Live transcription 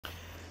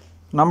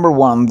Number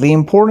one, the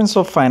importance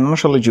of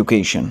financial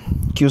education.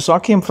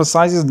 Kiyosaki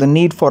emphasizes the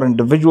need for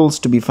individuals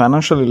to be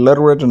financially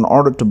literate in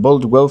order to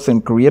build wealth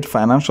and create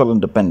financial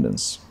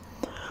independence.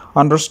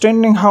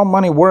 Understanding how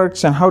money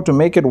works and how to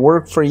make it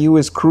work for you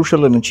is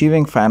crucial in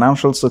achieving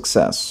financial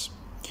success.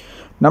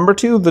 Number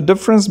two, the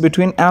difference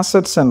between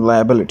assets and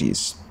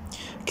liabilities.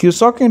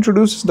 Kiyosaki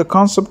introduces the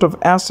concept of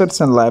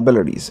assets and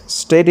liabilities,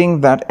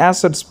 stating that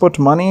assets put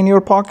money in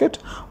your pocket,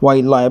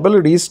 while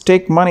liabilities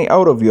take money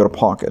out of your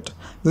pocket.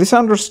 This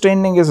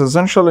understanding is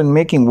essential in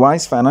making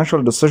wise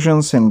financial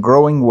decisions and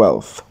growing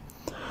wealth.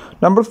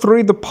 Number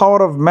three, the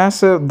power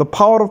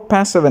of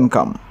passive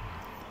income.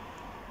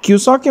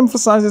 Kiyosaki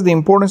emphasizes the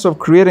importance of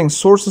creating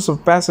sources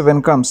of passive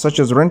income such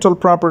as rental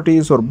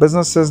properties or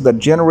businesses that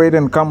generate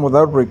income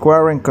without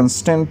requiring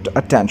constant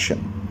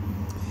attention.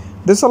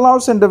 This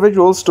allows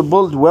individuals to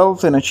build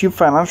wealth and achieve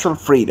financial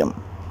freedom.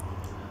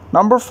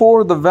 Number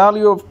four, the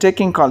value of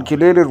taking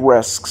calculated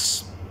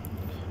risks.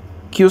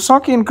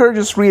 Kiyosaki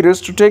encourages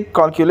readers to take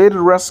calculated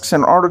risks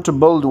in order to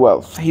build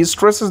wealth. He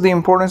stresses the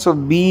importance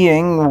of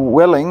being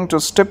willing to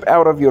step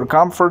out of your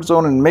comfort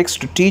zone and make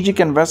strategic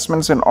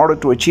investments in order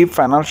to achieve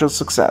financial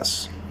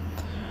success.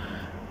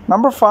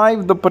 Number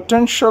five, the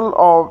potential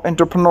of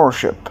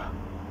entrepreneurship.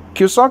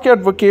 Kiyosaki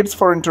advocates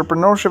for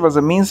entrepreneurship as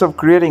a means of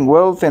creating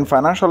wealth and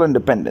financial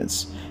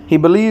independence. He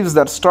believes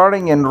that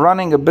starting and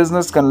running a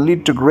business can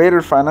lead to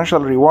greater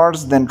financial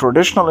rewards than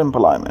traditional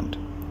employment.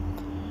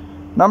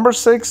 Number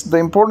six, the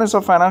importance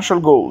of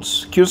financial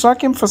goals.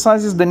 Kiyosaki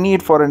emphasizes the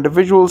need for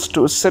individuals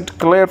to set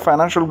clear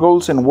financial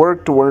goals and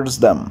work towards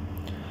them.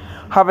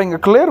 Having a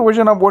clear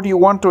vision of what you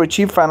want to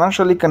achieve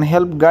financially can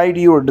help guide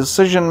your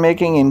decision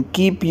making and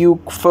keep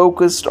you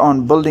focused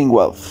on building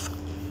wealth.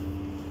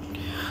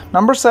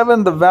 Number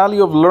seven, the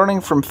value of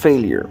learning from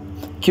failure.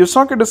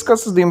 Kiyosaki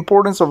discusses the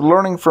importance of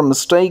learning from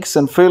mistakes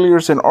and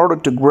failures in order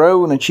to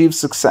grow and achieve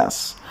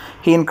success.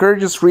 He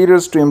encourages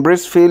readers to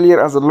embrace failure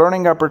as a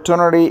learning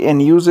opportunity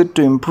and use it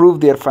to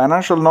improve their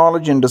financial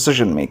knowledge and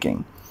decision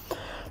making.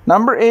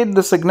 Number eight,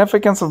 the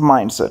significance of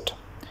mindset.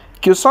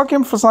 Kiyosaki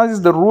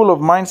emphasizes the role of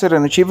mindset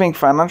in achieving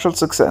financial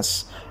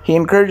success. He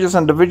encourages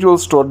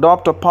individuals to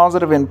adopt a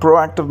positive and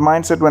proactive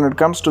mindset when it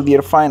comes to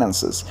their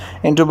finances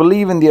and to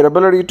believe in their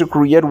ability to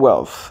create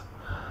wealth.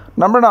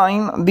 Number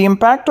nine, the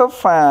impact of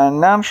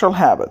financial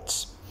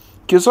habits.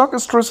 Kiyosaki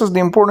stresses the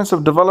importance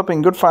of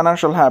developing good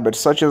financial habits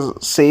such as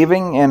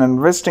saving and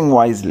investing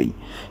wisely.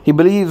 He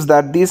believes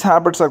that these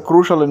habits are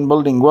crucial in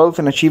building wealth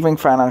and achieving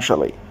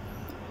financially.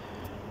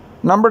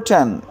 Number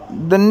 10.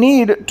 The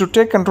need to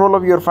take control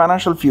of your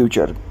financial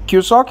future.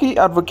 Kiyosaki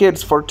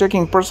advocates for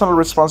taking personal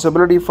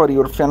responsibility for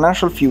your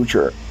financial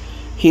future.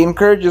 He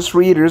encourages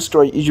readers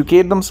to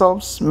educate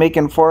themselves, make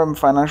informed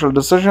financial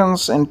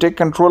decisions, and take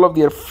control of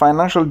their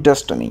financial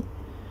destiny.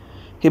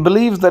 He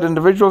believes that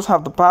individuals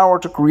have the power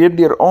to create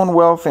their own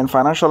wealth and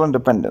financial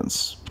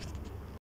independence.